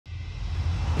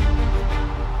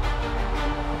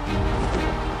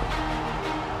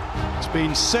It's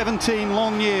been 17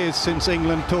 long years since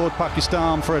England toured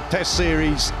Pakistan for a test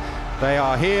series. They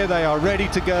are here, they are ready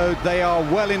to go, they are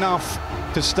well enough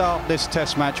to start this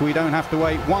test match. We don't have to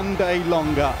wait one day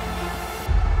longer.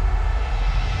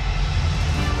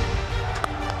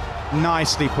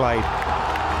 Nicely played.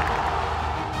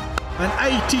 An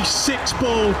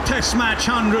 86-ball test match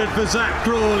 100 for Zach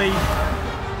Crawley.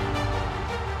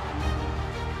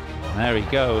 There he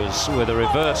goes with a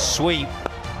reverse sweep.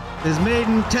 His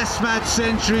maiden test match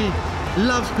century.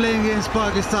 Loves playing against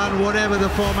Pakistan, whatever the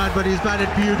format, but he's batted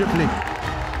beautifully.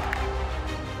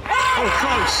 Oh,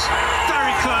 close.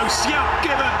 Very close. Yep,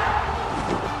 given.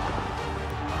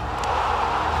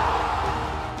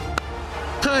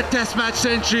 Third test match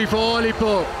century for Ollie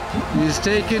Pope. He's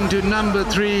taken to number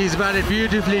 3. He's batted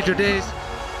beautifully today.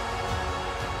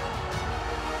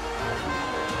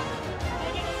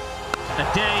 A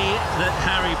day that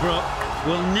Harry Brook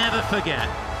will never forget.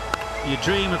 You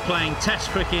dream of playing Test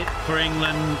cricket for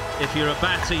England. If you're a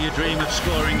batter, you dream of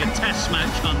scoring a Test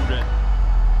match 100.